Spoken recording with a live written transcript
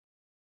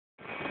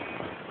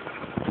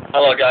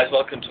Hello guys,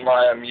 welcome to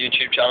my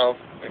YouTube channel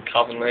with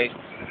Calvinlee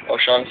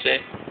or Shaughnessy.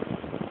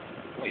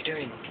 What are you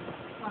doing?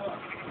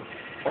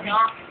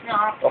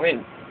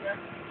 Robin?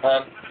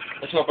 Yeah.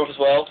 This is my brother's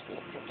world.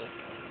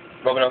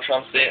 Robin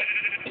O'Shaughnessy.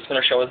 He's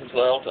going to show us his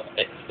world.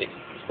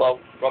 Well,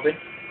 Robin?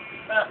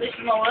 This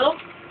is my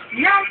world.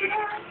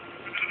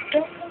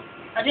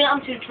 I didn't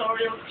have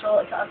tutorials,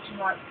 so I had some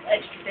like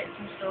extra bits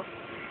and stuff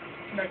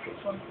to make it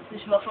fun.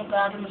 This is my front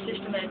garden. My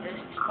sister made this.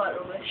 It's quite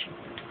rubbish.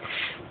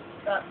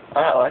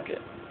 I like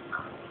it.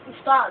 We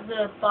started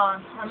the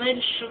barn. I made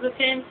a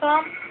sugarcane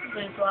farm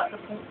with like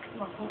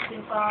my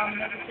pumpkin farm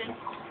and everything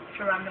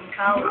for random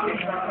cows and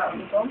things like that.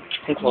 We've done.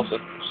 Come closer,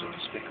 so to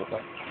speak up there.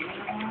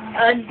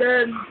 And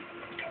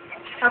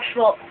I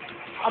thought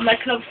I'll make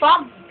another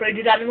farm,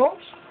 breeded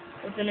animals.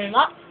 We've been doing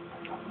that.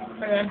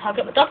 And then I'll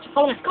get my dog to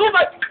follow me. Come here,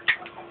 mate!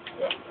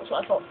 Yeah, that's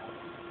what I thought.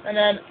 And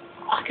then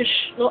I can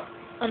look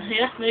on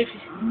here, move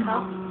your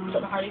cow.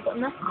 Don't know how you got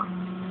in there.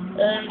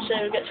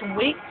 So we get some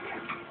wheat.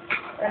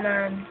 And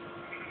then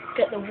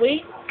get the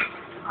wheat.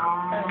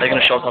 They're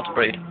going to show us how to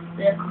breed.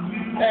 Yeah.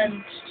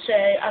 And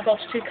say I got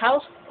 2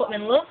 cows, put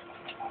them in love,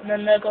 and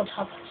then they're going to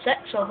have sex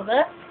over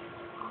there.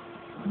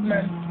 And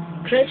then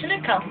create a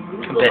new cow.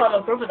 Looks like my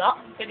brother that.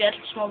 Big head,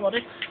 small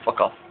body. Fuck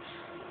off.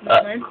 You know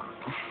what I mean?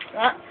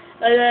 Right.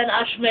 And then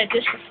I just made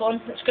this for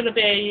fun. It's going to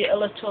be a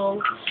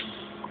little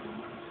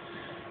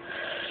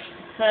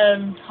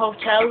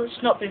hotel.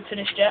 It's not been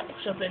finished yet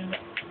because I've been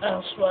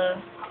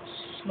elsewhere.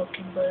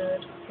 Smoking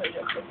bird. Pretty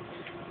joking.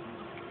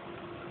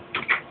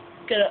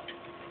 Get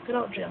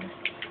out, Jimmy.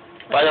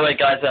 By the way,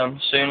 guys,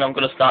 soon I'm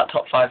going to start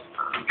top 5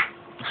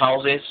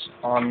 houses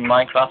on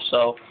Minecraft.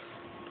 So,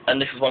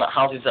 and this is one of the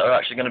houses that are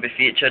actually going to be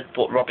featured,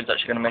 but Robin's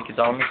actually going to make his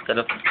own instead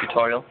of the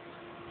tutorial.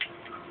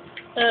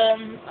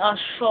 I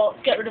just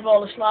thought, get rid of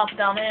all this lava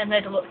down here.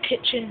 Made a little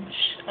kitchen,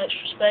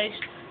 extra space.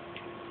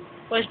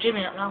 Where's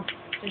Jimmy at now?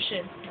 Do you see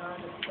him? No, I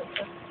don't think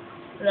so.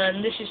 And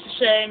then this is the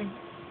same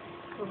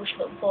rubbish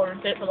little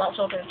boring bit, but that's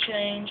all going to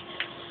change.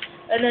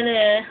 And then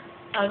here,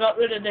 I got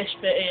rid of this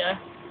bit here.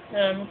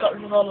 Got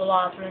rid of all the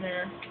lava in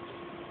here.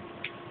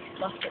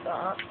 Left it like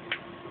that.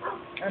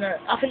 And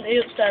I think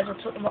the upstairs I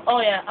took them. Oh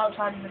yeah,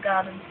 outside in the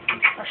garden.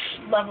 I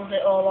levelled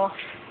it all off.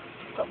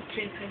 Got the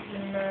 2 pigs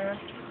in there.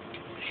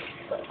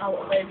 Got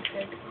out a baby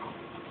pig.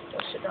 Go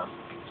sit down.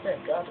 Stay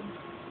in the garden.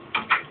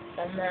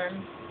 And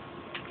then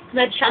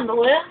made a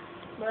chandelier.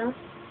 There.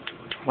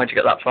 Where'd you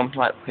get that from?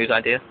 Like, whose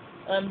idea?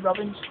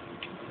 Robin's.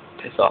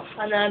 Piss off.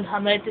 And then I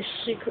made this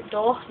secret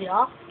door.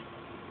 Yeah.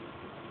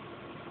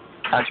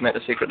 How'd you make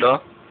the secret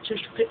door?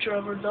 Just a picture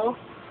over a door.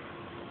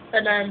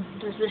 And then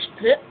there's this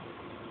pit.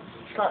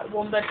 It's like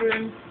 1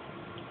 bedroom,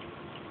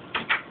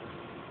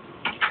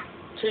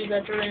 2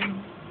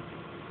 bedroom,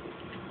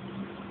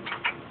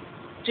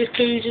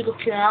 jacuzzi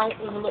looking out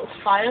with a little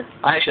fire.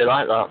 I actually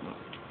like that.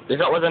 Is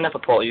that where the nether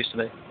portal used to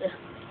be? Yeah.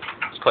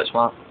 It's quite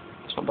smart.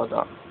 It's not bad,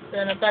 that.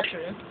 Then a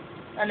bedroom.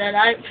 And then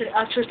I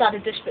just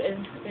added this bit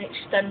in, an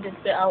extended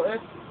bit out here.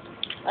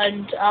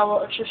 And I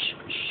want to just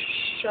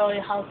show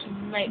you how to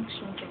make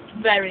something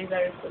very,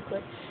 very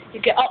quickly. You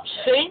get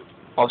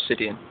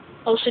obsidian,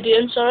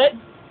 sorry,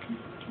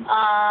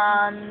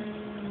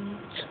 and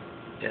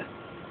yeah,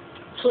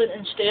 flint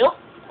and steel,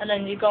 and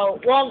then you go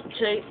 1,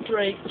 2,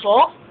 3,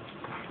 4.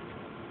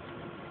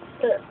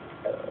 Like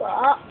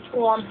that.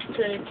 1,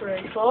 2,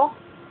 3, 4.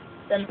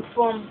 Then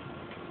 1,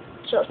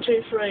 so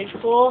 2, 3,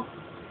 4.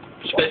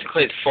 So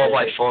basically, it's 4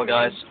 by 4,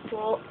 guys.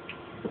 4.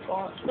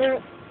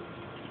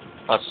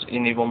 That's, you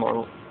need 1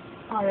 more.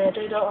 Oh yeah,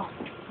 do that.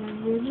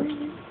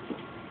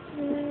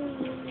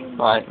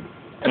 Right.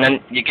 And then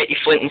you get your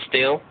flint and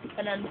steel.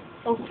 And then,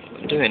 oh. What are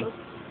you doing?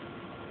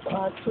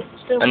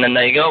 Steel. And then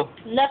there you go.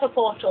 Nether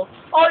portal.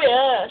 Oh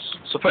yes.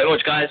 So pretty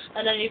much, guys.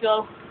 And then you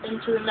go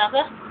into the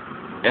nether.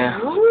 Yeah.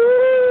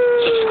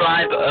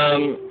 Subscribe.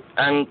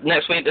 And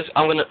next week,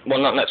 I'm gonna. Well,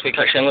 not next week.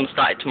 Actually, I'm gonna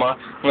start it tomorrow.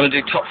 I'm gonna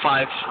do top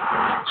 5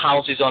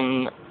 houses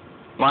on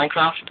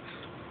Minecraft.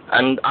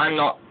 And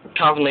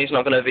Calvinlee's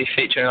not gonna be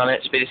featuring on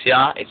it. It's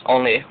BDCR. It's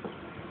only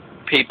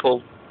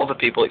other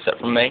people except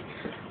from me.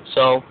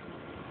 So.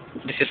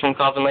 This is from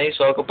Calvinlee,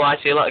 so goodbye,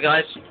 see you later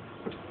guys.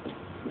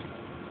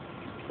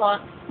 Bye.